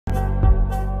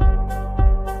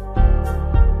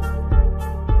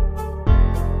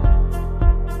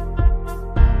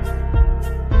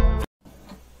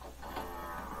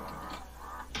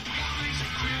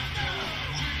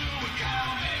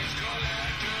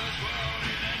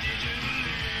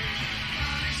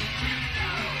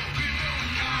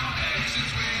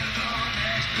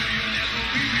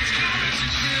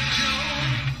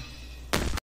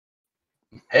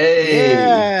Hey,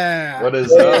 Yeah. what is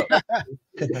up?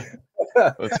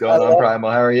 What's going on,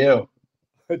 Primal? How are you?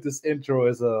 This intro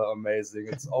is amazing.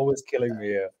 It's always killing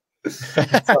me.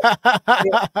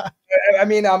 I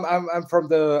mean, I'm from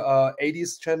the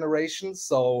 80s generation,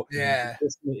 so Yeah.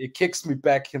 it kicks me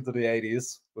back into the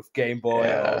 80s with Game Boy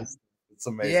and all this. It's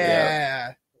amazing.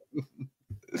 Yeah.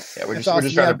 Yeah, we're That's just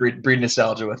awesome. trying Yeah. to breed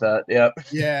nostalgia with that. Yep.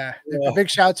 Yeah. A big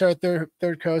shout out to our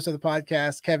third co-host of the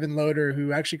podcast, Kevin Loader,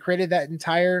 who actually created that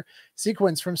entire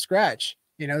sequence from scratch.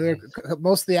 You know,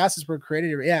 most of the assets were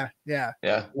created. Yeah.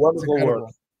 Wonderful work.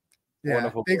 Yeah.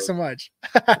 Wonderful Thanks work. so much.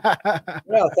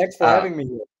 Yeah, thanks for having me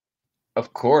here.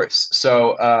 Of course.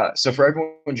 So for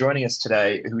everyone joining us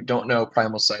today who don't know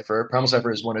Primal Cypher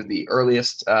is one of the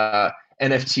earliest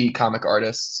NFT comic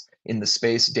artists in the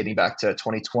space, dating back to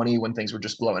 2020 when things were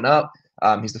just blowing up.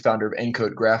 He's the founder of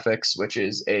ENCODE Graphics, which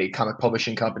is a comic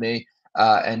publishing company,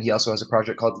 and he also has a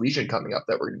project called Legion coming up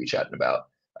that we're going to be chatting about.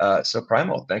 So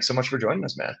Primal, thanks so much for joining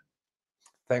us, man.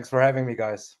 Thanks for having me,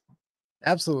 guys.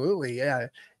 Absolutely, yeah.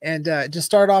 And to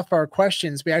start off our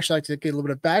questions, we actually like to get a little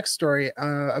bit of backstory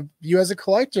of you as a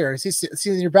collector. See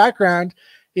in your background,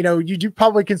 you know, you do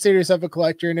probably consider yourself a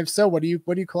collector, and if so, what do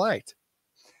you collect?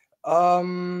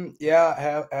 Yeah,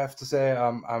 I have to say,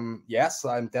 yes,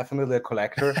 I'm definitely a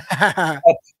collector.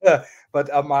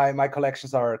 but my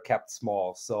collections are kept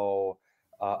small, so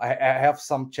I have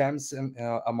some gems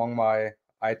among my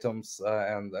items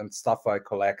and stuff I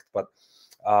collect, but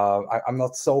I'm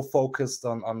not so focused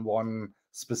on one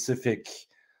specific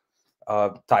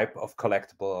type of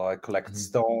collectible. I collect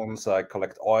stones, I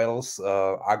collect oils,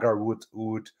 agar wood,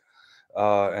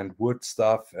 oud, and wood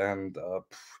stuff, and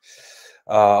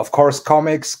of course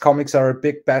comics. Comics are a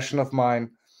big passion of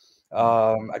mine.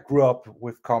 I grew up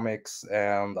with comics,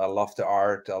 and I love the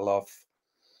art. I love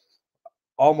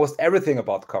almost everything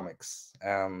about comics,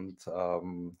 and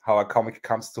how a comic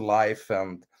comes to life,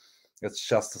 and it's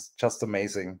just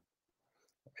amazing.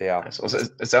 Yeah. So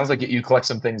it sounds like you collect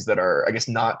some things that are, I guess,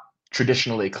 not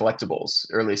traditionally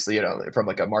collectibles, or at least, you know, from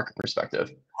like a market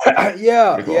perspective.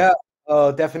 Yeah, cool. yeah.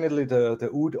 Definitely the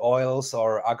oud oils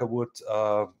or agar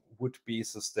wood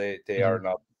pieces. They are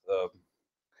not.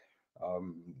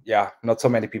 Not so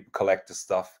many people collect this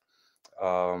stuff.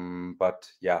 But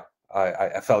yeah,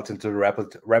 I felt into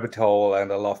the rabbit hole,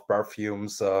 and I love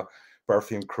perfumes,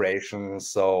 perfume creation.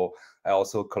 So I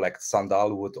also collect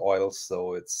sandalwood oils.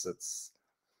 So it's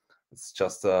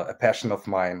just a passion of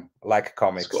mine, like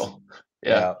comics. That's cool.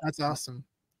 Yeah, that's awesome.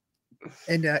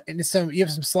 And you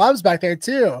have some slabs back there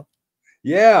too.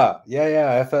 Yeah.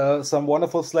 I have some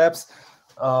wonderful slabs.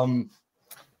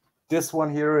 This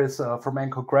one here is from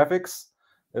ENCODE Graphics.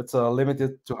 It's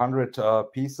limited to 100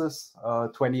 pieces,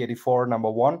 2084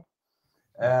 #1.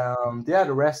 And yeah,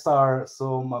 the rest are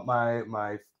so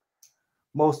my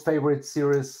most favorite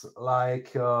series.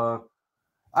 Like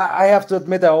I have to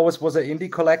admit, I always was an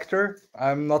indie collector.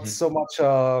 I'm not so much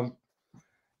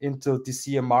into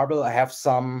DC and Marvel. I have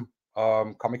some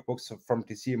comic books from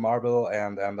DC and Marvel,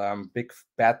 and I'm a big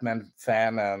Batman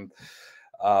fan, and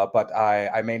but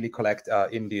I mainly collect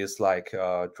indies like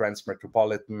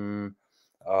Transmetropolitan.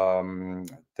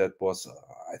 That was,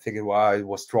 I think it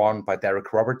was drawn by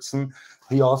Derek Robertson.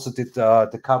 He also did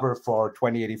the cover for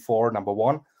 2084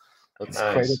 #1. That's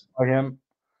created by him.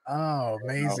 Oh,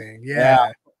 amazing!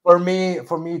 Yeah. For me,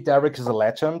 Derek is a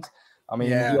legend. I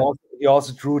mean, he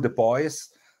also drew The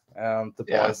Boys, and The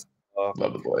Boys.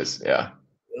 Love The Boys. Yeah,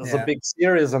 it's a big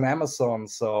series on Amazon.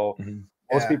 So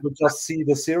most people just see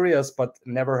the series, but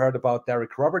never heard about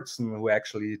Derek Robertson, who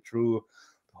actually drew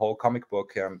the whole comic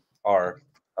book and are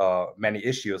many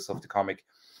issues of the comic.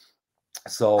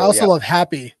 So I also love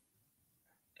Happy.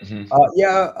 I'm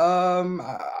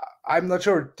not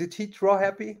sure. Did he draw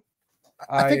Happy?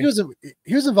 I think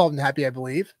he was involved in Happy, I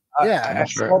believe. I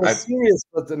saw the series,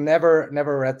 but never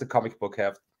read the comic book.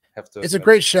 Have to. It's a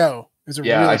great show. It's a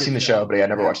really I've seen the show, but I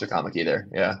never watched the comic either.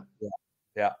 Yeah.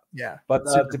 But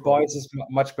The Boys is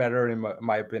much better in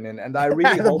my opinion, and I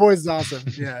really The Boys is awesome.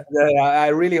 Yeah. I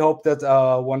really hope that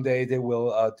one day they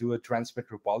will do a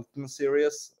Transmetropolitan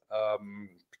series,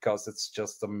 because it's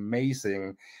just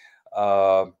amazing.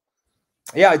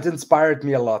 It inspired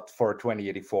me a lot for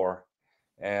 2084.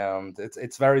 And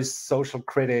it's very social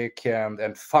critic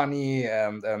and funny,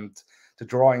 and the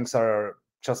drawings are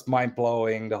just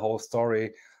mind-blowing. The whole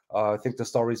story, I think the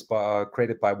story is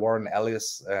created by Warren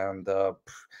Ellis, and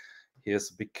he is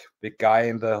a big guy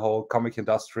in the whole comic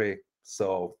industry.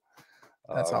 So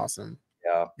that's awesome.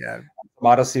 Yeah. Some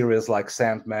other series like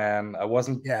Sandman, I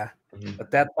wasn't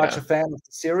that much a fan of the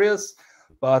series,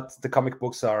 but the comic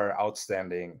books are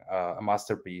outstanding, a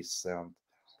masterpiece, and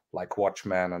like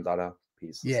Watchmen and other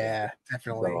pieces. Yeah,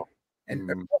 definitely. So, And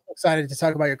I'm excited to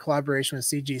talk about your collaboration with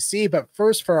CGC. But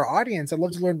first, for our audience, I'd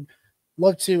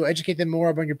love to educate them more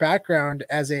about your background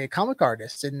as a comic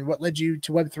artist and what led you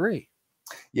to Web3.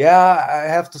 yeah,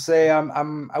 I have to say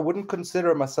I wouldn't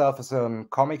consider myself as a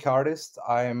comic artist.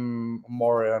 I'm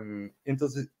more an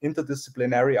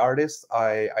interdisciplinary artist.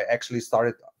 I actually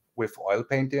started with oil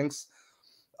paintings,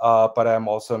 but I'm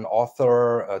also an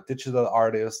author, a digital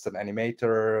artist, an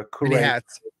animator, Many curator,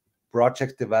 hats.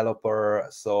 project developer.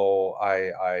 So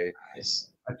Nice.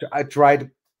 I try to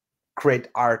create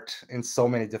art in so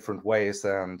many different ways,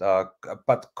 and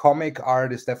but comic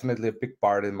art is definitely a big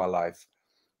part in my life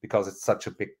because it's such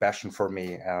a big passion for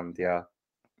me. And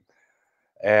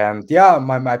yeah,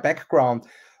 my background,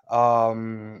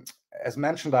 as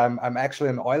mentioned, I'm actually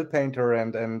an oil painter,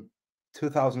 and in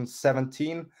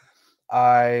 2017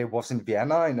 I was in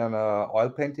Vienna in an oil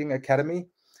painting academy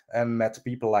and met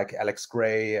people like Alex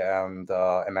Gray and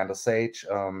Amanda Sage.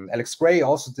 Alex Gray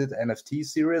also did NFT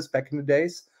series back in the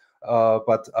days,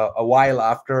 but a while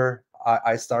after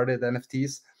I started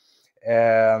NFTs.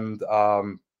 And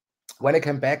when I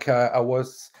came back, I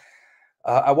was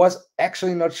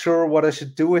actually not sure what I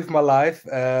should do with my life,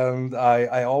 and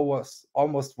I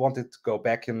almost wanted to go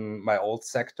back in my old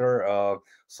sector,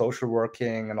 social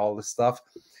working and all this stuff,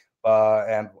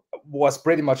 and was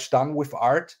pretty much done with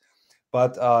art.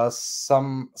 But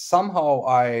somehow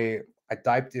I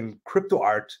typed in crypto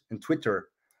art in Twitter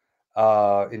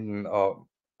in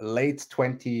late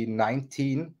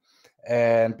 2019.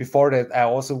 And before that, I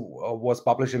also was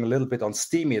publishing a little bit on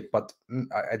Steemit, but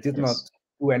I did not Yes.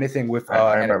 do anything with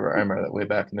I remember that way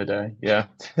back in the day. Yeah.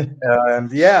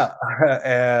 and yeah,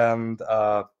 and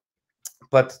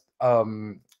but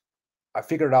I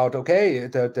figured out, okay,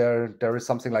 there is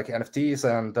something like NFTs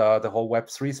and the whole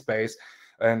Web3 space,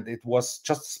 and it was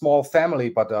just a small family,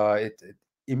 but it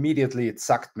immediately it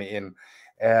sucked me in.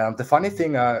 And the funny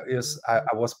thing is,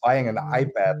 I was buying an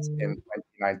iPad in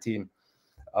 2019,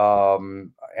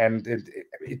 and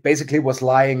it basically was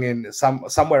lying in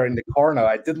somewhere in the corner.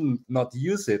 I didn't not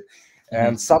use it,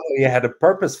 and suddenly I had a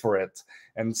purpose for it,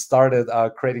 and started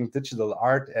creating digital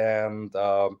art, and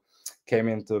came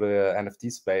into the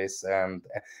NFT space. And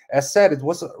as said, it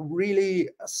was a really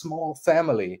small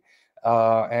family,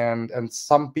 and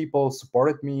some people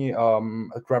supported me.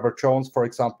 Trevor Jones, for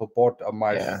example, bought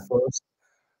Yeah.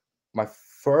 my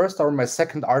first or my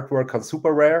second artwork on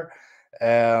Super Rare,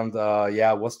 and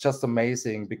yeah, it was just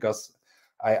amazing because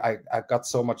I got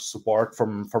so much support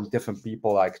from different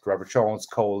people like Trevor Jones,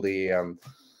 Coley, and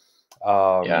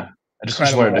Yeah. I just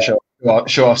Incredible. wanted to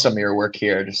show off some of your work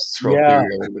here. Just scroll through yeah, here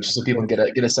a little bit, just so people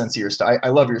can get a sense of your style. I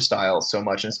love your style so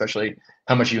much, and especially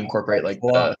how much you incorporate like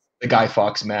the Guy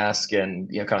Fawkes mask and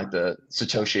kind of like the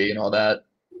Satoshi and all that.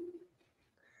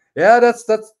 yeah, that's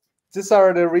these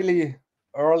are the really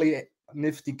early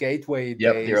nifty gateway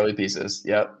Yep, the days. early pieces.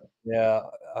 Yep. Yeah,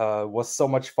 was so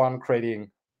much fun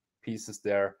creating pieces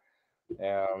there.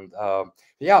 And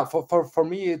yeah, for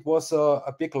me it was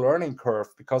a big learning curve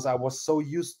because I was so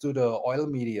used to the oil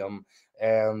medium.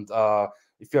 And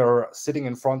if you're sitting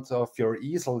in front of your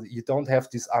easel, you don't have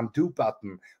this undo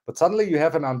button, but suddenly you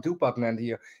have an undo button, and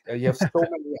you have so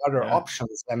many other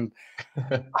options. And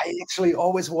I actually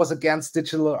always was against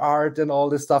digital art and all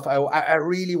this stuff. I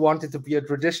really wanted to be a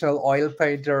traditional oil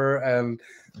painter, and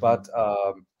but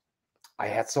I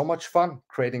had so much fun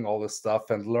creating all this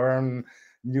stuff and learn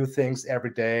new things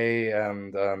every day.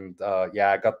 And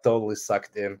yeah, I got totally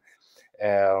sucked in.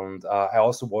 And I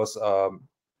also was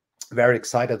very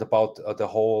excited about the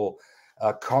whole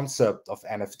concept of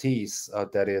NFTs,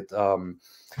 that it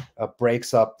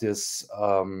breaks up this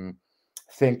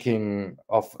thinking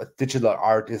of digital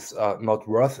art is not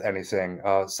worth anything.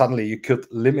 Suddenly you could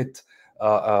limit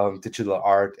digital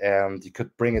art, and you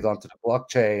could bring it onto the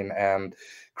blockchain and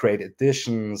create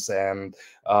editions and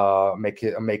make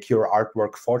your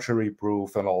artwork forgery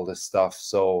proof and all this stuff.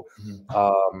 So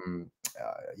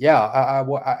yeah,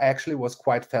 I actually was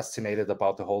quite fascinated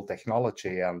about the whole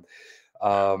technology. And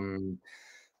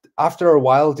after a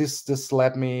while, this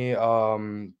led me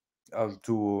to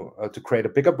create a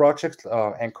bigger project,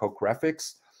 ENCODE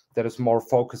Graphics, that is more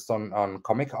focused on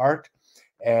comic art.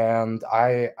 And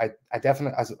I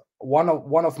definitely, as one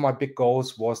of my big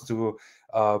goals was to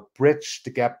bridge the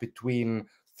gap between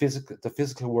the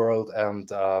physical world and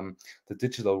the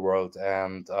digital world,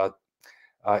 and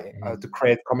to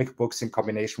create comic books in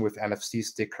combination with NFC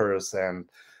stickers and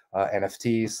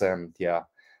NFTs. And yeah,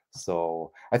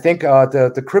 so I think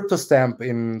the crypto stamp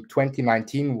in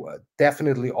 2019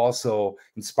 definitely also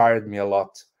inspired me a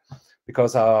lot,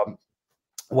 because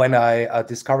when I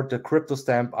discovered the crypto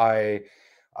stamp, I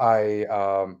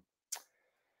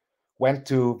went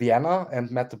to Vienna and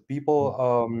met the people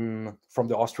from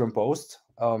the Austrian Post.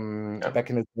 Back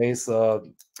in the days,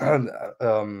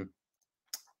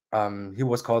 he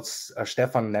was called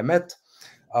Stefan Nemeth.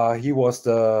 He was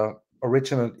the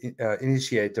original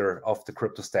initiator of the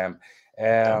crypto stamp,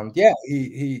 and yeah,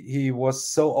 he was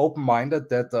so open-minded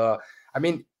that I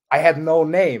mean, I had no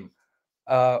name.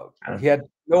 He had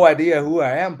no idea who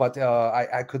I am, but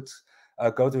I could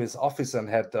go to his office and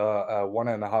had a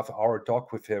 1.5-hour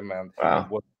talk with him, and it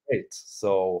was great.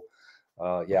 So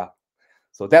yeah,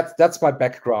 so that's my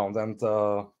background, and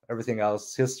everything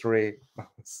else history.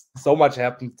 So much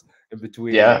happened in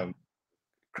between. Yeah. And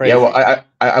crazy. Yeah, well,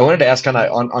 I wanted to ask kind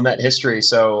of on that history.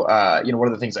 So, you know, one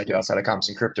of the things I do outside of comics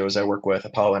and crypto is I work with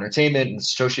Apollo Entertainment and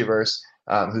Satoshiverse,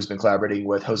 who's been collaborating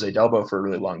with Jose Delbo for a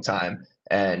really long time.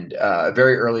 And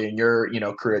very early in your, you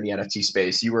know, career in the NFT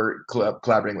space, you were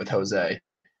collaborating with Jose.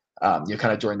 You know,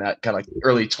 kind of during that kind of like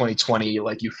early 2020,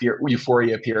 like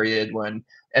euphoria period when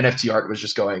NFT art was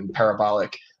just going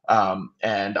parabolic.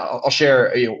 And I'll share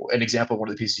an example of one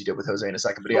of the pieces you did with Jose in a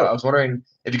second. But yeah, I was wondering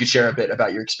if you could share a bit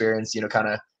about your experience, you know, kind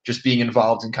of just being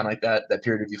involved in kind of like that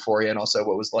period of euphoria, and also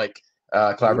what was like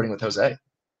collaborating with Jose.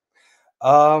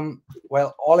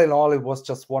 Well, all in all, it was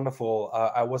just wonderful.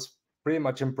 I was pretty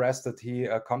much impressed that he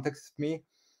contacted me.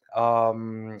 I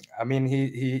mean,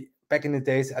 he back in the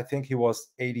days, I think he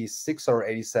was 86 or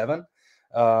 87.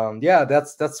 Yeah,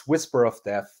 that's Whisper of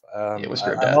Death.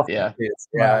 Whisper of Death. Yeah.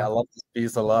 I love this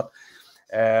piece a lot.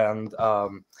 And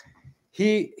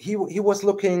he was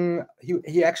looking.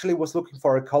 He actually was looking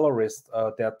for a colorist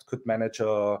that could manage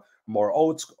a more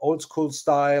old school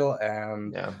style,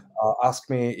 and asked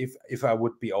me if I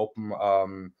would be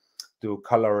open to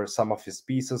color some of his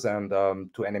pieces and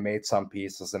to animate some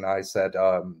pieces. And I said,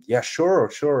 yeah, sure.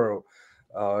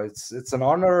 It's an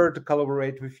honor to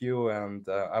collaborate with you. And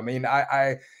I mean,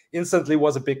 I instantly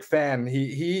was a big fan.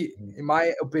 He in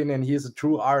my opinion, he's a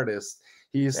true artist.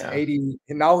 He's 80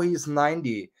 now. He's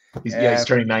 90. He's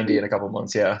turning 90 in a couple of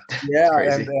months. Yeah. Yeah,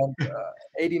 and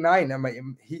 89. I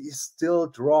mean, he is still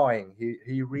drawing.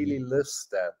 He really lives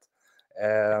that,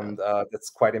 and that's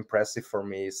quite impressive for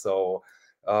me. So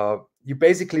you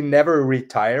basically never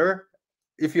retire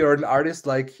if you're an artist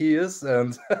like he is,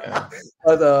 and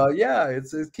but yeah, it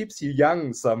keeps you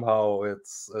young somehow.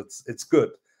 It's good.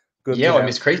 Yeah, I mean,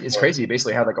 it's crazy. It's crazy. He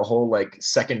basically had like a whole like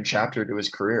second chapter to his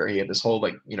career. He had this whole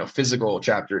like, you know, physical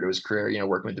chapter to his career, you know,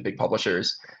 working with the big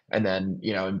publishers. And then,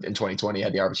 you know, in 2020 he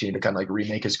had the opportunity to kind of like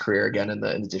remake his career again in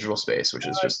the digital space, which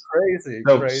is just crazy.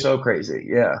 So crazy.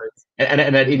 Yeah. And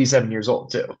at 87 years old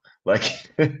too.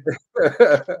 Like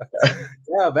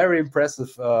yeah, very impressive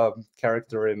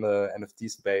character in the NFT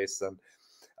space. And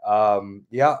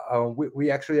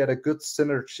we actually had a good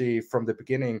synergy from the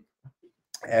beginning.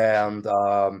 And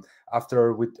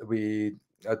after we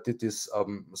did these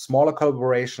smaller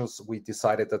collaborations, we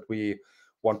decided that we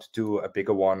want to do a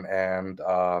bigger one. And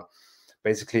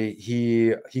basically,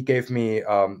 he gave me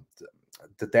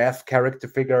the dev character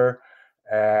figure,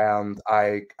 and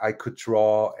I could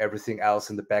draw everything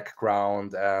else in the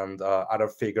background and other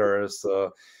figures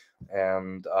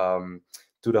and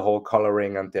do the whole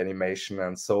coloring and the animation.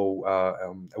 And so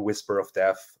a Whisper of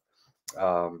Death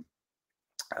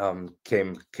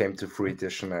came to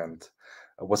fruition and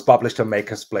was published on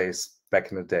Maker's Place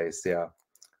back in the days.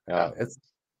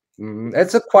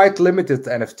 It's a quite limited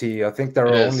NFT. I think there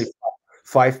are only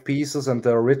 5 pieces, and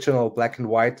the original black and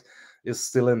white is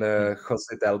still in the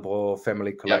Jose Delbo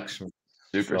family collection.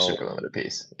 Super limited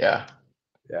piece. Yeah.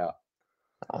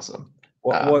 Awesome.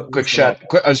 Quick shout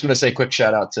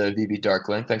out to VB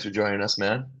Darkling. Thanks for joining us,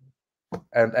 man.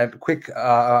 And quick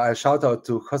shout out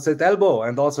to Jose Delbo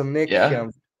and also Nick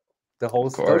and the whole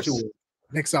Satoshi.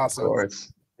 Nick's awesome. Of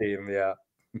course. Team, yeah.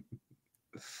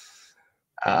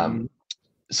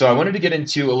 So I wanted to get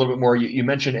into a little bit more. You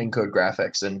mentioned ENCODE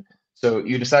Graphics, and so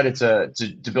you decided to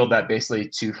build that basically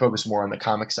to focus more on the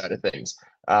comic side of things.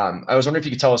 I was wondering if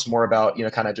you could tell us more about, you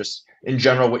know, kind of just in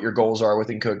general what your goals are with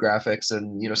ENCODE Graphics,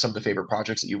 and, you know, some of the favorite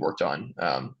projects that you worked on,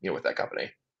 you know, with that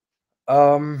company.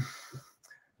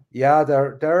 Yeah,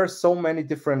 there are so many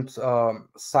different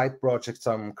side projects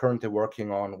I'm currently working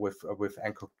on with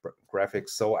ENCODE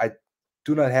Graphics. So I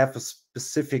do not have a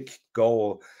specific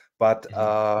goal, but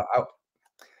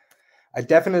I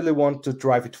definitely want to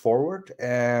drive it forward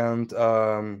and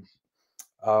to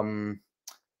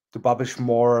publish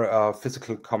more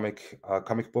physical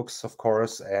comic books, of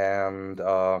course, and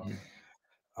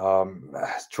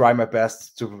try my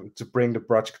best to bring the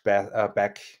project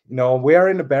back. You know, we are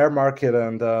in a bear market,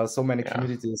 and so many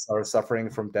communities are suffering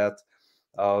from that.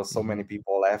 So many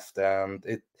people left, and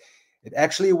it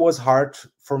actually was hard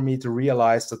for me to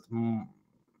realize that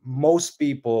most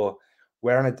people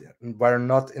were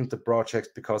not into projects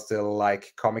because they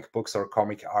like comic books or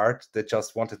comic art. They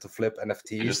just wanted to flip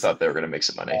NFTs. I just thought they were going to make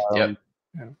some money. Yeah.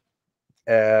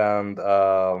 And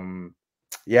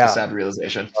it's a sad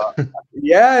realization.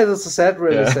 Yeah, it was a sad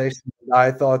realization. Yeah.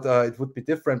 I thought it would be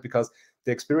different, because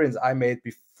the experience I made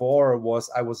before was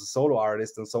I was a solo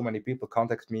artist, and so many people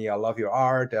contacted me, I love your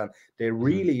art, and they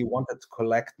really wanted to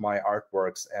collect my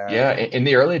artworks. And yeah, in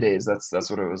the early days, that's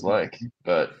what it was like.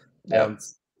 But yeah. And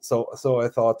so I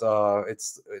thought it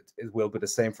will be the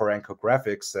same for ENCODE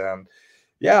Graphics. And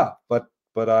yeah, but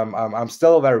I'm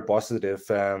still very positive.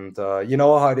 And you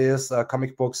know how it is,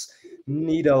 comic books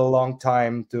need a long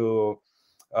time to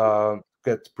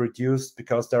get produced,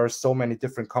 because there are so many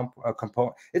different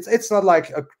components. It's not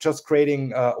like just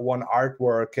creating one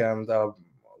artwork and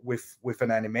with an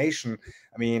animation.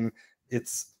 I mean,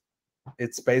 it's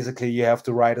basically, you have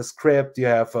to write a script, you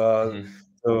have to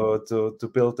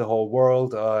build the whole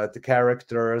world, the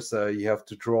characters, you have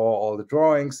to draw all the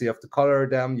drawings, you have to color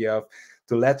them, you have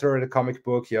to letter the comic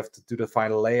book, you have to do the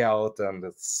final layout, and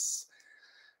it's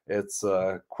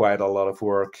quite a lot of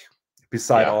work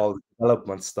beside all the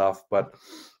development stuff. But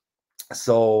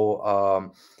so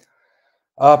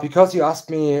because you asked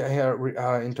me here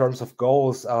in terms of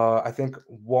goals, I think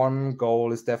one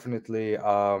goal is definitely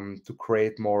to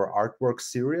create more artwork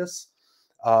series,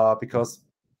 because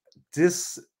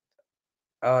this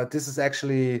is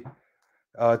actually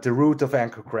the root of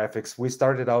ENCODE Graphics. We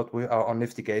started out with, on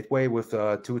Nifty Gateway with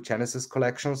 2 Genesis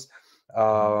collections.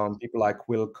 People like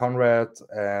Will Conrad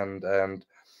and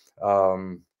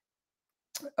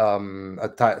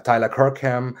Tyler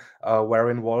Kirkham were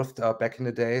involved back in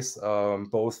the days,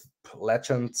 both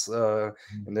legends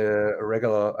in the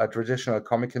regular traditional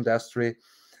comic industry.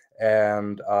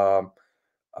 And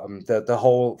the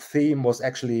whole theme was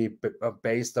actually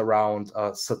based around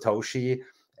Satoshi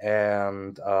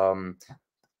and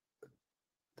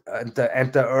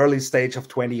the early stage of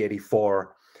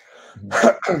 2084.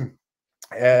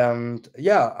 And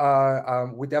yeah,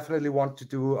 we definitely want to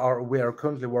do we are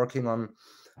currently working on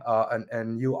a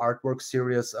new artwork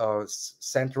series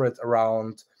centered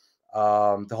around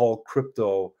the whole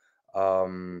crypto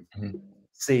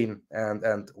scene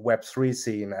and Web3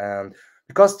 scene, and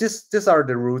because these are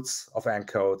the roots of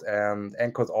ENCODE, and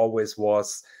ENCODE always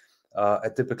was a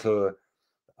typical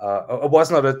it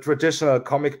was not a traditional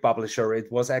comic publisher.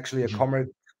 It was actually a comic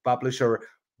publisher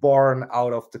born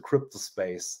out of the crypto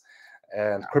space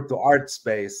and crypto art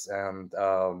space. And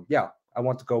yeah, I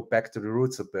want to go back to the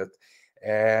roots a bit.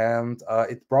 And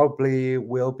it probably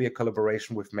will be a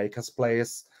collaboration with Maker's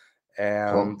Place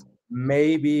and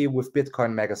maybe with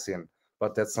Bitcoin Magazine,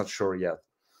 but that's not sure yet.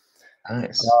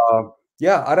 Nice.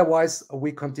 Yeah, otherwise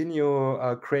we continue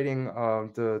creating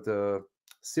the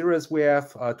series we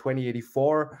have,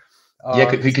 2084. Yeah,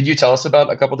 could you tell us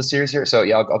about a couple of the series here? So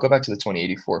yeah, I'll go back to the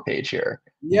 2084 page here.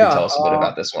 Yeah, tell us a bit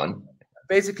about this one.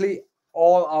 Basically,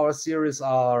 all our series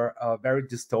are very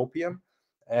dystopian,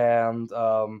 and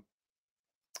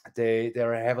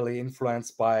they're heavily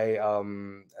influenced by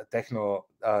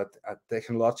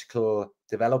technological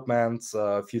developments,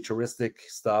 futuristic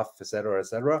stuff, etc.,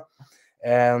 etc.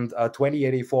 And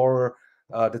 2084,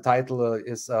 the title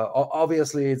is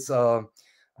obviously it's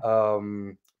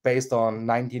based on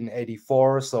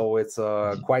 1984, so it's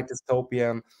quite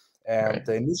dystopian. And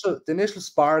the initial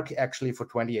spark actually for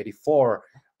 2084,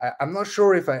 I'm not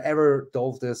sure if I ever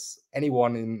told this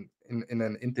anyone in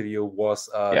an interview, was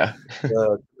the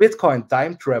Bitcoin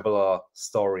time traveler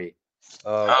story.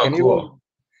 Can you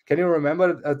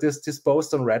remember this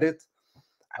post on Reddit?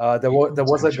 There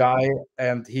was a guy,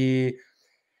 and he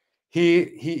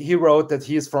wrote that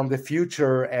he is from the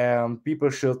future and people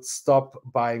should stop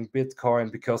buying Bitcoin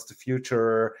because the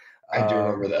future. I do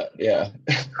remember that. Yeah.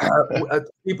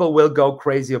 People will go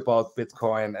crazy about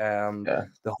Bitcoin, and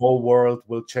the whole world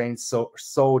will change so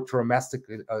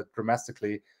dramatically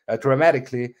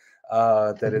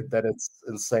that it's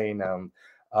insane. And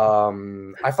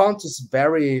I found this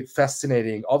very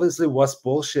fascinating. Obviously, it was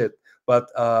bullshit, but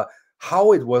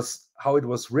how it was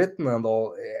written and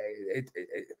all,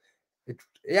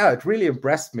 it really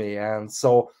impressed me. And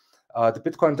so the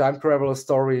Bitcoin time traveler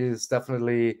story is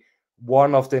definitely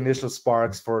one of the initial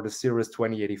sparks for the series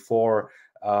 2084,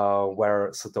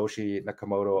 where Satoshi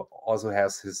Nakamoto also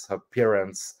has his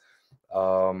appearance.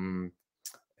 And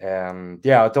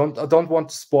yeah, I don't want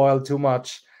to spoil too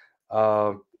much.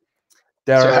 So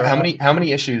how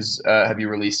many issues have you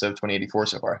released of 2084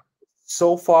 so far?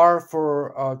 So far,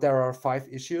 there are 5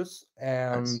 issues,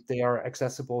 and they are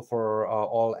accessible for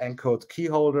all ENCODE key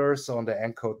holders on the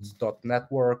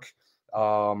ENCODE.network.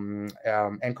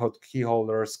 ENCODE key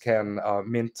holders can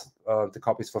mint the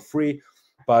copies for free,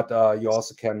 but you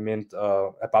also can mint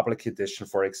a public edition,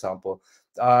 for example.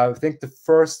 I think the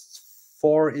first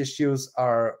 4 issues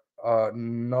are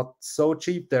not so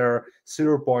cheap. They're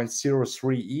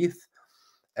 0.03 ETH,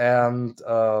 and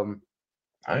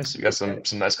nice. You got some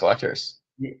nice collectors.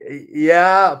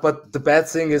 yeah, but the bad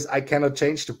thing is I cannot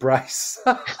change the price.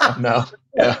 Oh, no.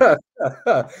 Yeah.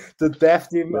 The dev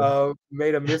team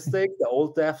made a mistake, the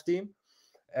old dev team,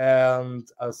 and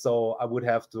so I would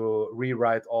have to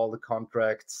rewrite all the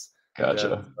contracts Gotcha.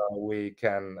 that we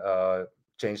can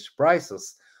change the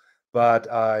prices.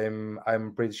 But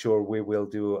I'm pretty sure we will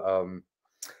do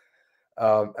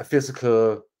a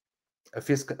physical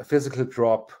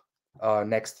drop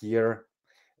next year,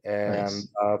 and nice.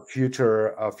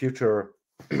 future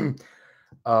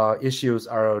issues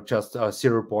are just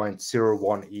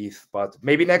 0.01 ETH. But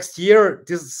maybe next year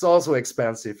this is also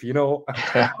expensive, you know.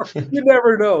 You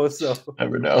never know. So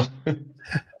never know.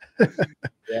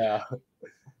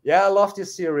 Yeah, I love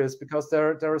this series because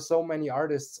there are so many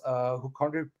artists who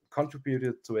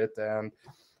contributed to it, and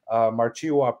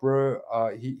Marcio Abreu,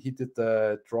 he did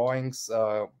the drawings.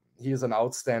 He is an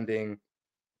outstanding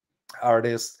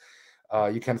artist.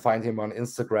 You can find him on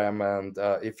Instagram, and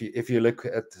if you look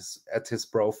at his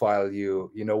profile,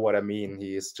 you know what I mean.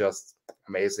 He is just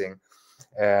amazing.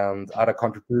 And other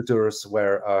contributors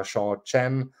were Sean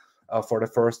Chen for the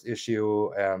first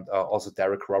issue, and also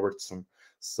Derek Robertson.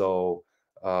 So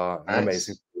an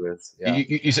amazing series. Yeah.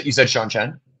 You said Sean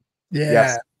Chen? Yeah.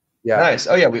 Yes. Yeah. Nice.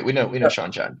 Oh yeah, we know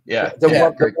Sean Chen. Yeah.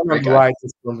 The great one guy. right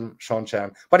is from Sean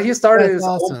Chen, but he started his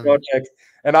own project,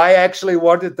 and I actually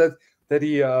wanted that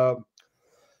he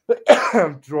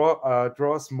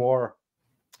draws more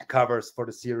covers for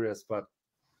the series, but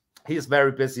he's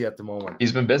very busy at the moment.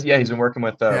 He's been busy. Yeah, he's been working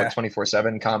with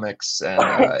 24/7 Comics and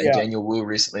Daniel Wu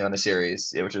recently on a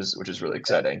series, which is really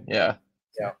exciting. Yeah.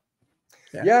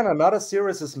 And another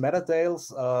series is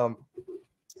Metadales.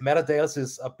 Metadales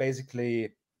is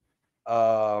basically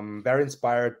very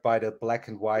inspired by the black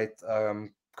and white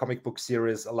comic book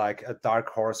series like a Dark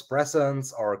Horse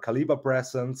Presence or Caliber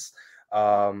Presence.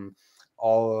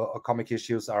 All comic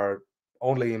issues are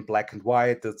only in black and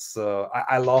white. It's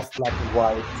I love black and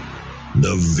white.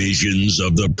 The visions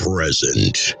of the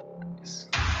present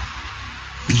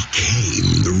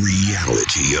became the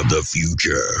reality of the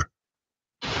future.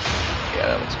 Yeah,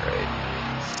 that looks great.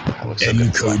 That looks so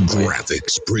ENCODE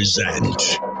Graphics present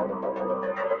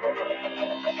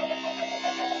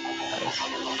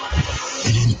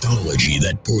an anthology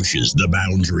that pushes the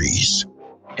boundaries.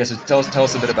 Yes, so tell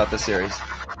us a bit about this series.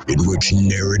 In which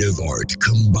narrative art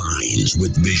combines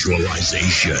with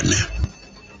visualization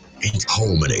and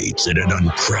culminates in an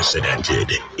unprecedented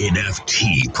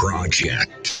NFT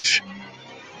project.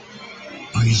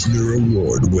 Eisner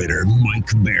Award winner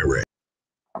Mike Barrett.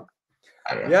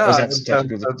 I don't know. I was having some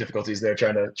technical difficulties there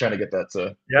trying to get that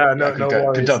to. Yeah, no worries.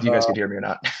 Couldn't tell if you guys could hear me or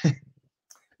not.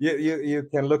 You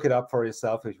can look it up for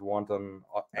yourself if you want on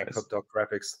ENCODE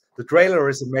Graphics. The trailer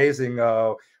is amazing.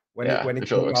 When it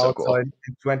came out so cool. in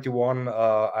 21,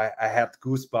 I had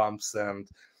goosebumps, and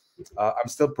I'm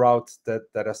still proud that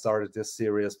I started this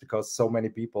series because so many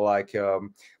people like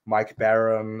Mike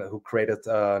Barron, who created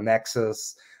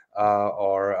Nexus,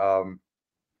 or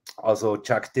also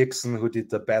Chuck Dixon, who did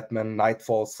the Batman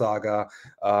Nightfall saga,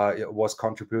 was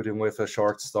contributing with a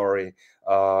short story.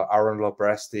 Aaron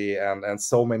Lopresti and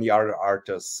so many other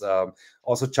artists.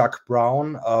 Also Chuck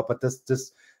Brown, but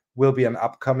this will be an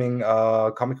upcoming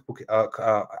comic book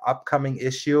upcoming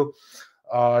issue.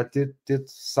 Did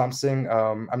something.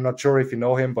 I'm not sure if you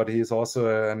know him, but he's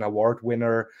also an award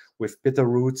winner with Bitter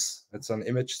Roots. It's an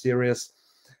image series,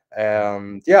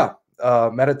 and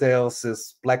Metadales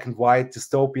is black and white,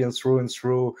 dystopian through and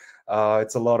through.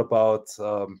 It's a lot about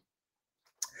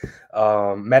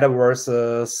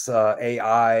metaverses,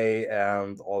 AI,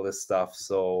 and all this stuff.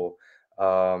 So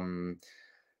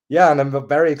and I'm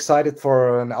very excited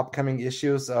for an upcoming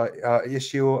issue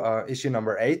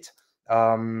number 8,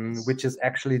 which is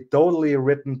actually totally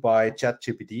written by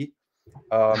ChatGPT.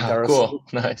 Cool,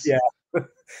 nice. Yeah,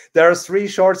 there are 3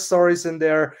 short stories in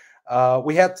there.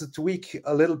 We had to tweak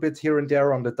a little bit here and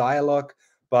there on the dialogue,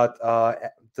 but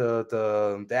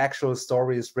the actual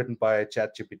story is written by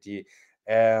ChatGPT.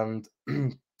 And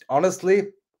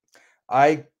honestly,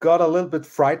 I got a little bit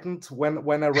frightened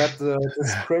when I read the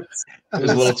script. It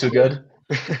was a little too good.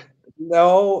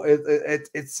 No,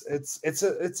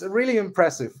 it's really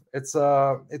impressive. It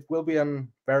will be a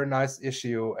very nice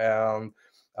issue, and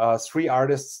 3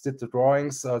 artists did the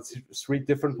drawings, 3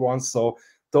 different ones, so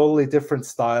totally different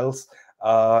styles,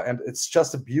 and it's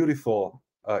just a beautiful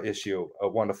issue.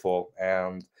 Wonderful,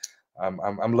 and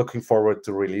I'm looking forward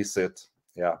to release it.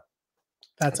 Yeah,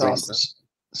 That's awesome.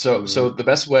 So the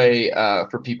best way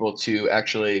for people to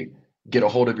actually get a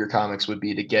hold of your comics would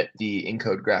be to get the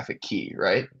ENCODE graphic key,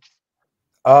 right?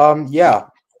 Yeah.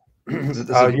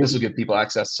 This will give people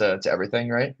access to everything,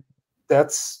 right?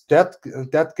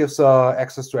 That gives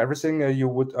access to everything. You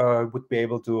would be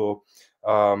able to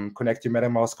connect your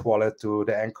MetaMask wallet to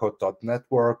the ENCODE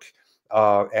network,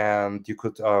 and you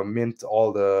could mint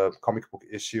all the comic book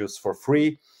issues for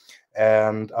free.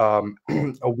 And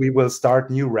we will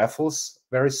start new raffles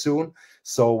very soon.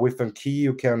 So with a key,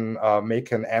 you can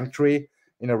make an entry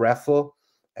in a raffle,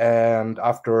 and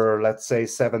after, let's say,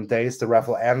 7 days, the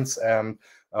raffle ends, and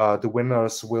the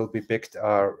winners will be picked in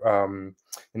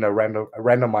a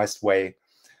randomized way.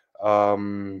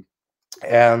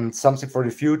 And something for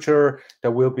the future,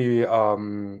 there will be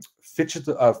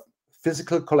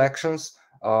physical collections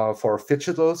for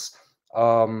phygitals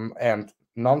and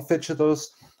non-phygitals.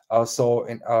 So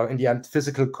in the end,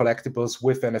 physical collectibles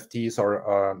with NFTs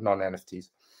or non-NFTs.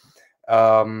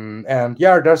 And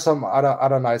yeah, there's some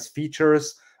other nice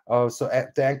features. So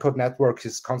the ENCODE network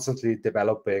is constantly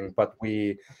developing, but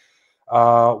we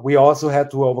also had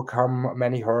to overcome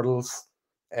many hurdles,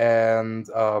 and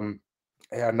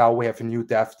yeah, now we have a new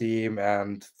dev team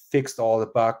and fixed all the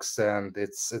bugs, and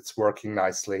it's working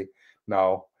nicely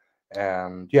now.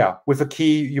 And yeah, with a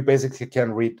key, you basically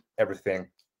can read everything.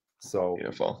 So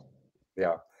beautiful.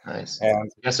 Yeah. Nice.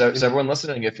 And yeah, so everyone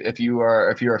listening, if you're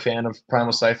a fan of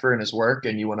Primal Cypher and his work,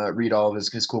 and you want to read all of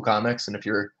his cool comics, and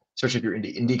especially if you're into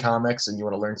indie comics and you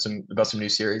want to learn about some new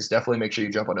series, definitely make sure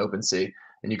you jump on OpenSea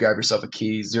and you grab yourself a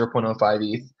key, 0.05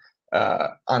 ETH.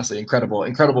 Honestly,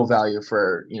 incredible value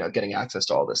for getting access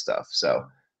to all this stuff. So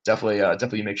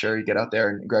definitely make sure you get out there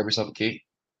and grab yourself a key.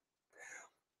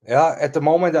 Yeah, at the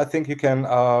moment, I think you can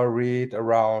read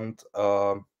around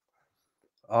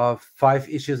 5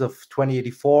 issues of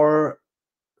 2084,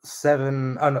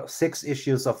 6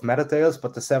 issues of MetaTales,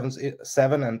 but the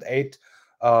 7 and 8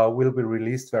 will be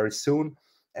released very soon,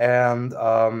 and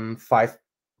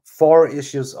 4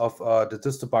 issues of the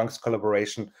Disturbanks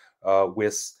collaboration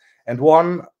with, and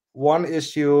one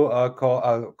issue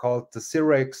called the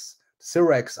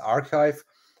Cyrex Archive.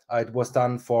 It was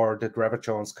done for the Trevor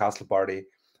Jones Castle Party,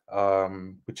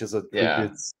 which is a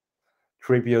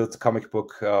tribute comic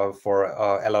book for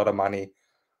a lot of money.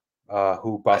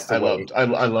 Who passed away. I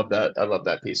love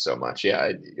that piece so much.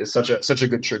 Yeah, it's such a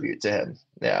good tribute to him.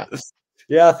 Yeah.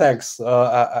 Yeah, thanks.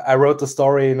 I wrote the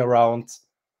story in around,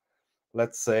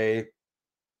 let's say,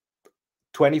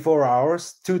 24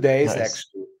 hours, 2 days. Nice.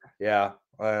 Actually. Yeah,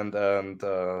 and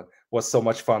was so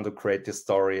much fun to create this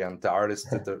story, and the artist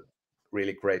did a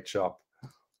really great job.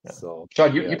 Yeah. So,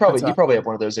 Sean, you probably have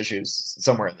one of those issues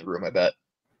somewhere in the room, I bet.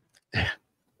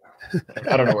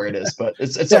 I don't know where it is, but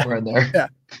it's somewhere in there.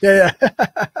 Yeah.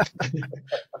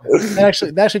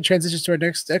 that actually transitions to our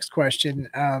next question.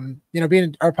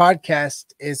 Being our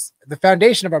podcast is the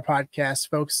foundation of our podcast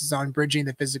focuses on bridging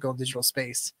the physical and digital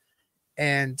space,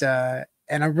 and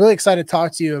I'm really excited to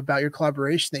talk to you about your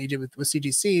collaboration that you did with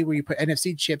CGC, where you put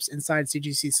NFC chips inside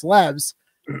CGC slabs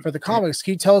for the comics.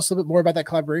 Can you tell us a little bit more about that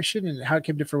collaboration and how it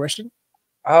came to fruition?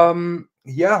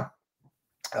 Yeah.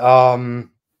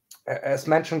 As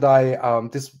mentioned,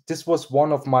 this was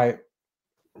one of my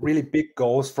really big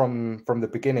goals from the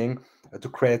beginning, to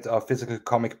create physical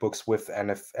comic books with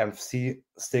NFC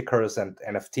stickers and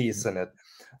NFTs in it.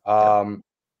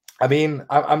 I mean,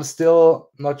 I'm still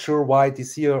not sure why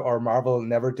DC or Marvel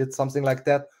never did something like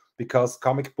that, because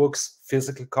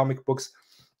physical comic books,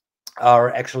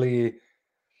 are actually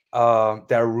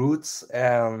their roots,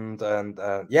 and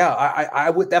yeah,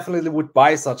 I would definitely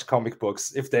buy such comic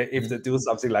books if they do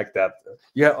something like that.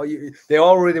 Yeah, they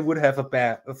already would have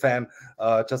a fan.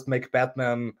 Just make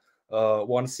Batman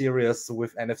one series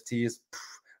with NFTs.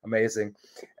 Amazing.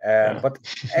 But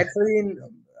actually,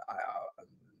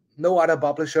 no other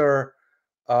publisher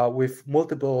with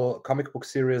multiple comic book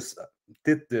series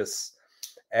did this,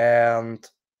 and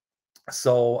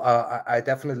so I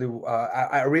definitely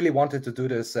I really wanted to do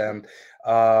this, and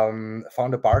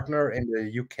found a partner in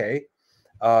the UK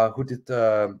who did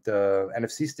the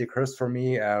NFC stickers for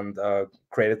me, and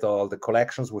created all the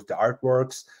collections with the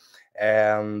artworks,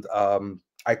 and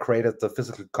I created the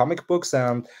physical comic books,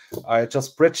 and I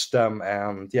just bridged them.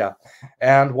 And yeah,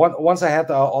 and once I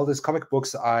had all these comic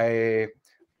books, I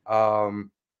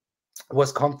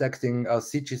was contacting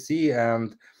CGC,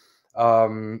 and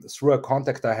through a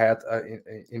contact I had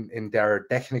in their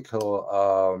technical,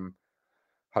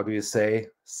 how do you say,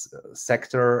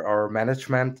 sector or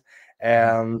management,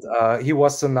 and he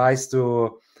was so nice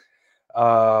to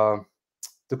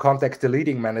to contact the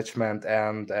leading management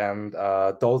and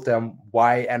told them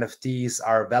why NFTs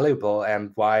are valuable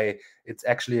and why it's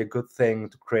actually a good thing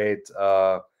to create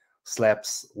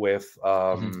slabs with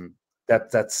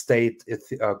that state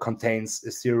contains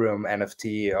Ethereum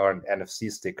NFT or an NFC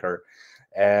sticker.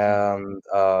 And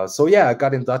so yeah, I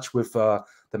got in touch with the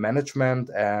management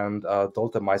and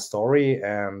told them my story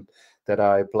and that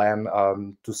I plan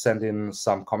to send in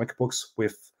some comic books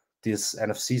with these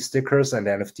NFC stickers and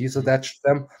NFTs attached to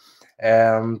them.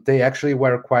 And they actually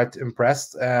were quite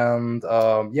impressed. And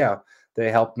yeah,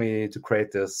 they helped me to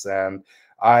create this. And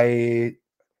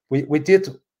we did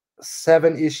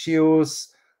 7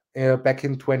 issues back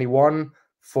in 21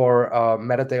 for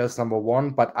MetaTales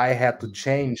 #1, but I had to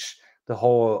change the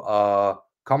whole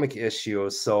comic issue.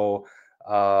 So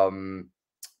I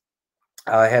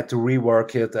had to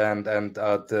rework it, and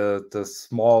the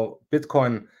small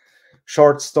Bitcoin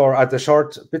short story, the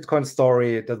short Bitcoin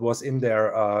story that was in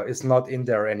there is not in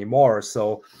there anymore.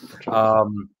 So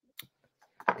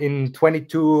in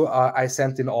 22, I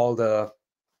sent in all the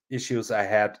issues I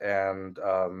had, and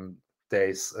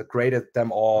they graded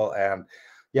them all. And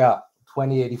yeah,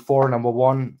 2084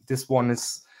 #1. This one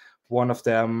is one of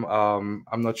them.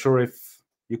 I'm not sure if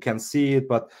you can see it,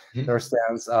 but there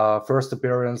stands first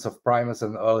appearance of Primus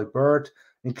and Early Bird,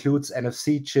 includes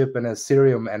NFC chip and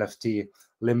Ethereum NFT,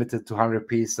 limited to 100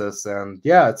 pieces. And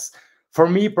yeah, it's, for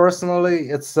me personally,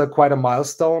 it's quite a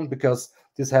milestone because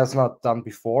this has not done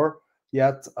before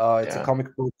yet. It's a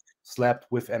comic book slapped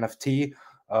with NFT.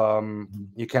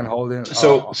 You can hold it.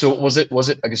 So was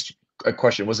it, I guess a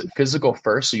question, was it physical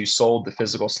first? So you sold the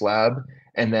physical slab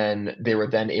and then they were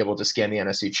then able to scan the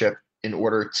NFC chip in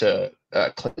order to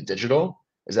click the digital?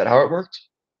 Is that how it worked?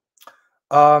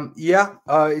 Yeah,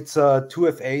 it's a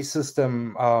 2FA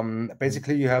system.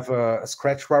 Basically, you have a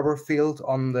scratch rubber field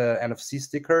on the NFC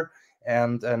sticker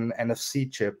and an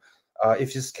NFC chip.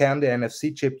 If you scan the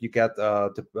NFC chip, you get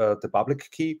the public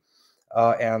key.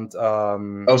 And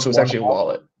oh, so it's actually a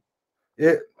wallet.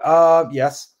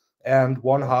 Yes, and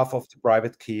one half of the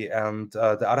private key, and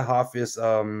the other half is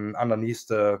underneath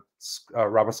the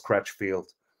rubber scratch field.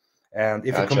 And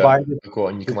if you combine it, cool,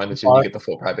 and you combine the two, and you get the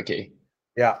full private key.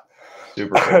 Yeah,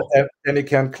 super cool. then you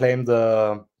can claim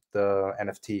the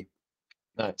NFT.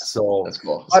 Nice. So that's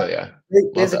cool. So yeah,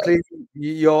 basically,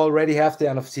 you already have the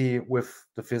NFT with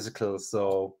the physical.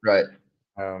 So right,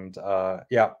 and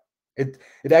yeah, it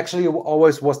actually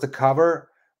always was the cover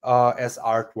as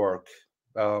artwork.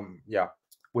 Yeah,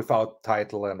 without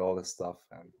title and all this stuff.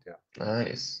 And yeah,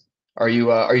 nice. Are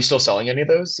you still selling any of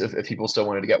those? If people still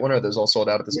wanted to get one, or are those all sold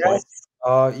out at this point?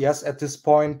 Yes, at this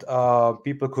point,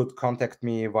 people could contact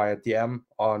me via DM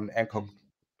on ENCODE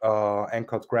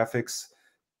Graphics,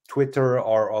 Twitter,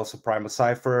 or also PR1MAL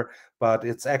CYPHER. But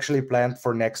it's actually planned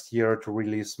for next year to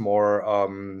release more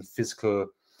physical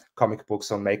comic books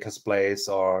on Maker's Place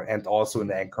and also in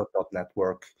the ENCODE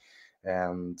network.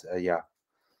 And yeah,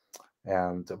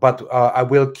 but I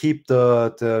will keep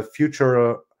the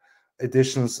future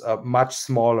editions much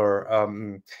smaller.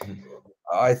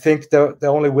 I think there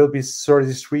only will be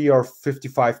 33 or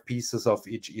 55 pieces of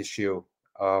each issue.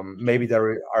 Maybe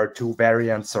there are 2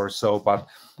 variants or so, but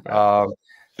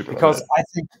because I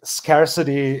think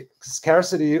scarcity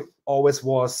always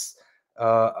was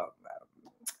a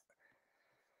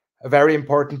very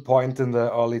important point in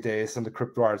the early days in the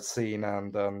crypto art scene,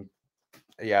 and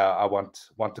yeah, I want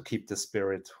to keep the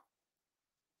spirit.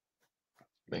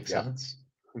 Makes sense.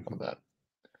 Love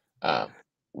that.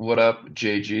 What up,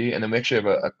 JG? And then we actually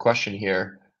have a question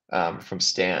here from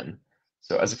Stan.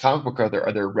 So as a comic book author,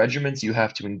 are there regimens you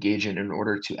have to engage in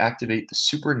order to activate the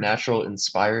supernatural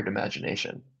inspired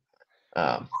imagination?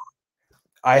 I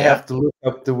have to look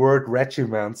up the word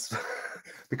regiments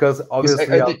because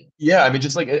obviously yeah, I mean,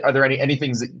 just like, are there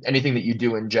anything that you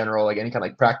do in general, like any kind of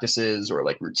like practices or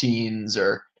like routines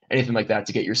or anything like that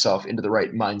to get yourself into the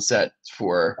right mindset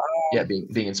for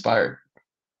being inspired?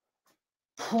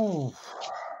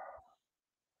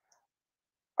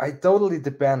 It totally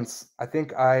depends. I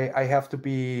think I have to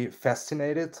be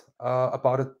fascinated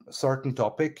about a certain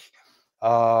topic,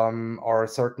 or a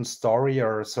certain story,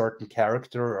 or a certain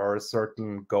character, or a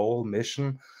certain goal,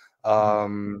 mission,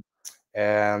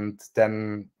 and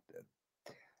then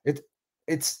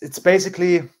it's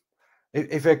basically,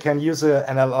 if I can use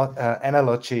an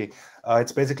analogy,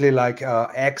 it's basically like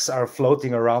eggs are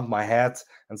floating around my head,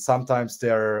 and sometimes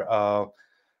they're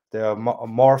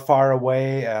more far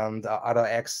away, and other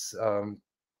eggs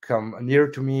come near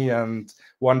to me, and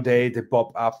one day they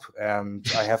pop up, and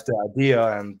I have the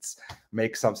idea and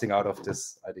make something out of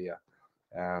this idea.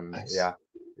 And nice.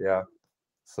 yeah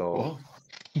So cool.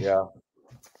 Yeah,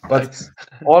 But Nice.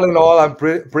 all in all, I'm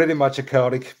pretty much a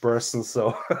chaotic person.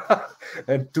 So,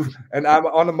 and I'm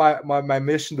on my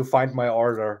mission to find my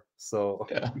order. So,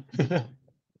 Yeah.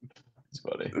 It's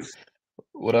funny.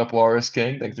 What up, Walrus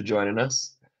King? Thanks for joining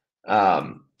us.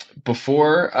 Um,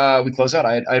 before we close out,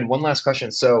 I had one last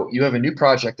question. So you have a new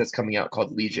project that's coming out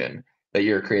called Legion that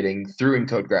you're creating through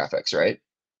ENCODE Graphics, right?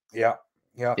 yeah,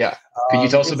 yeah. Yeah. Could you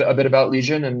tell us It's a bit about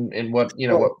Legion and what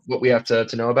sure, what we have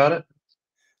to know about it?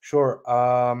 sure.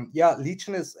 Yeah,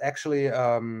 Legion is actually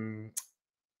a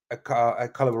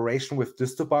collaboration with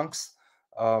DistoBunks,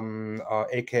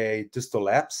 aka Disto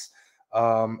Labs.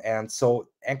 And so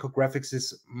ENCODE Graphics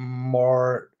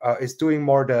is doing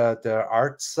more the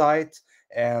art side,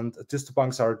 and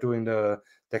DistoBunks are doing the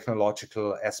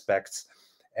technological aspects.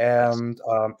 Nice. And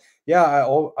yeah, I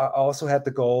also had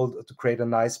the goal to create a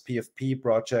nice PFP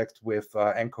project with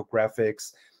ENCODE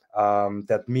Graphics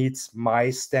that meets my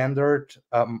standard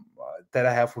that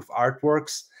I have with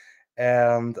artworks.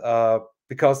 And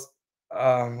because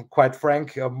quite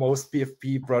frank, most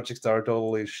PFP projects are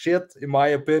totally shit, in my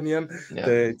opinion. Yeah.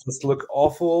 They just look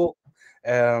awful.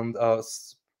 And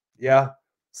yeah,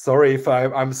 sorry if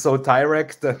I'm so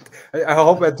direct. That I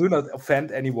hope I do not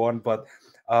offend anyone, but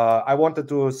I wanted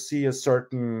to see a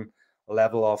certain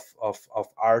level of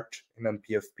art in a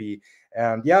PFP.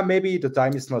 And yeah, maybe the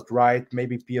time is not right.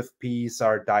 Maybe PFPs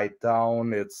are died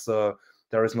down. It's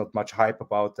there is not much hype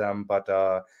about them, but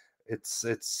it's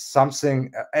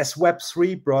something as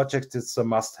Web3 project. It's a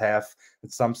must-have.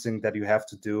 It's something that you have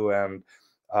to do. And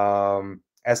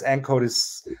as ENCODE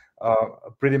is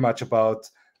pretty much about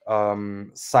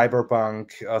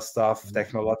cyberpunk stuff,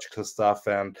 technological stuff,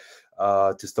 and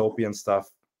dystopian stuff,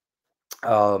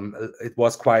 it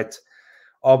was quite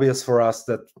obvious for us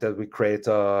that we create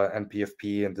an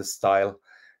PFP in this style.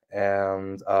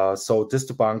 And so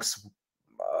DistoBunks,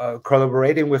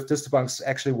 collaborating with DistoBunks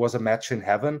actually was a match in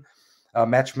heaven, a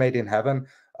match made in heaven,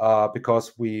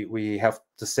 because we have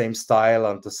the same style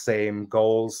and the same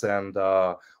goals, and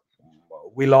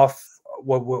we love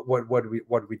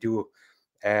what we do.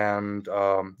 And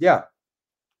yeah,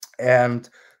 and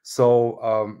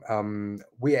so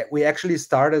we actually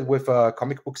started with a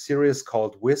comic book series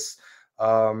called Wiz,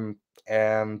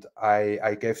 and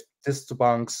I gave this to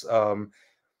Bunks. How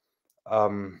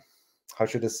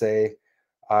should I say?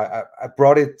 I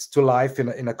brought it to life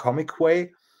in a comic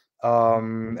way,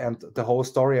 and the whole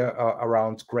story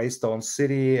around Greystone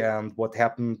City and what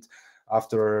happened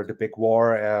after the big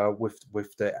war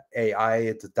with the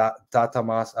AI, the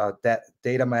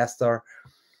data master,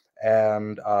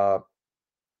 and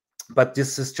but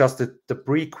this is just the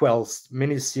prequels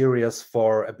mini-series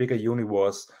for a bigger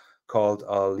universe called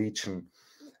Legion.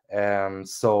 And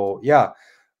so yeah,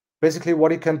 basically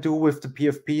what you can do with the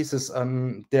PFPs is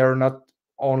they're not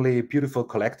only beautiful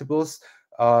collectibles,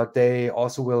 they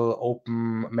also will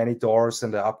open many doors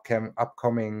in the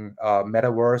upcoming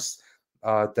metaverse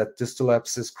that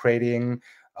Distolabs is creating.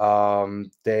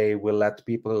 They will let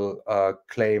people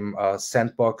claim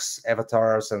sandbox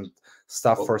avatars and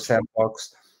stuff for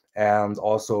sandbox, and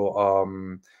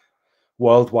also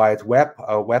World Wide Web,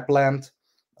 Webland,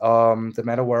 the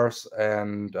metaverse,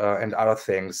 and other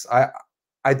things.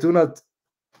 I do not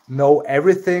know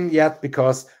everything yet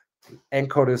because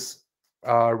ENCODE is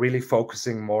really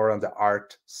focusing more on the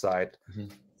art side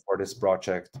for this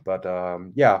project. But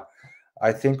yeah,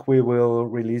 I think we will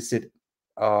release it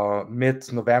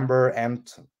mid-November,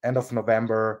 end of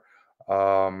November,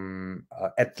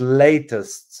 at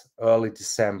latest early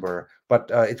December. But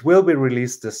it will be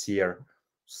released this year.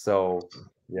 So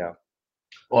yeah.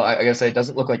 Well, I gotta say, it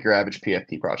doesn't look like your average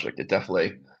PFP project. It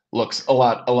definitely looks a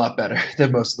lot better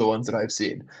than most of the ones that I've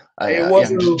seen. It Yeah, was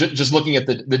just looking at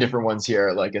the different ones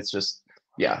here, like it's just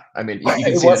yeah. I mean, you can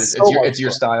it see that was so much it's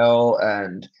your fun. style,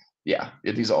 and yeah,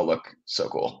 these all look so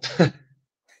cool.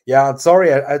 Yeah,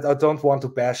 sorry, I don't want to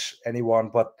bash anyone,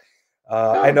 but No,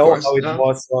 I of know course, how it no.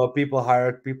 was. People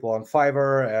hired people on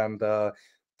Fiverr, and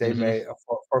they Mhm. made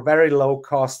for very low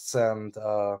costs, and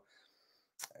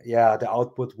yeah, the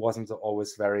output wasn't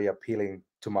always very appealing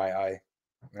to my eye.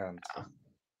 And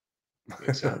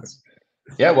Makes sense.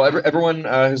 Yeah, well, everyone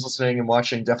who's listening and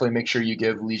watching, definitely make sure you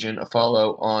give Legion a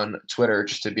follow on Twitter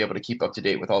just to be able to keep up to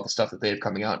date with all the stuff that they have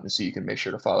coming out, and so you can make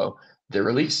sure to follow their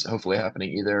release, hopefully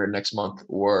happening either next month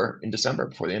or in December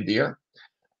before the end of the year.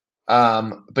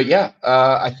 But yeah,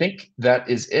 I think that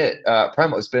is it.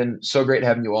 Primal, it's been so great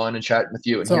having you on and chatting with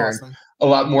you and So hearing awesome. a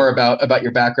lot more about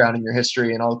your background and your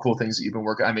history and all the cool things that you've been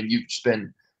working. I mean, you've just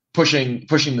been pushing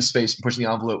the space, pushing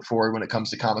the envelope forward when it comes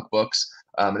to comic books,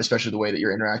 and especially the way that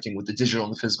you're interacting with the digital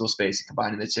and the physical space and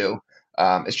combining the two.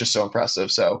 It's just so impressive.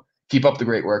 So keep up the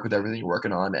great work with everything you're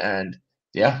working on, and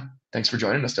yeah, thanks for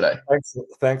joining us today.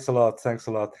 Thanks a lot. Thanks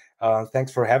a lot.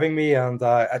 Thanks for having me. And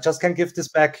I just can give this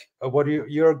back. What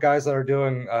you guys are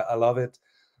doing, I love it.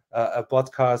 A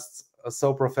podcast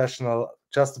so professional,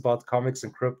 just about comics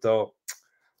and crypto.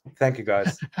 Thank you,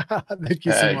 guys. Thank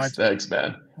you so much. Thanks,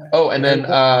 man. Oh, and then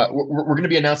we're going to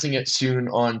be announcing it soon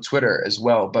on Twitter as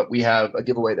well. But we have a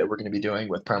giveaway that we're going to be doing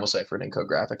with PR1MAL CYPHER and ENCODE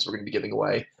Graphics. We're going to be giving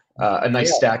away a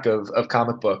nice stack of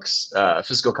comic books,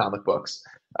 physical comic books.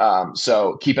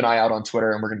 So keep an eye out on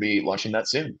Twitter, and we're going to be launching that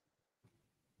soon.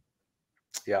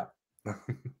 Yeah.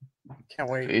 Can't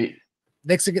wait.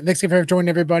 Thanks again for joining,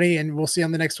 everybody, and we'll see you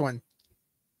on the next one.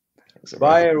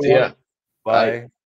 Bye, everyone. Yeah. Bye.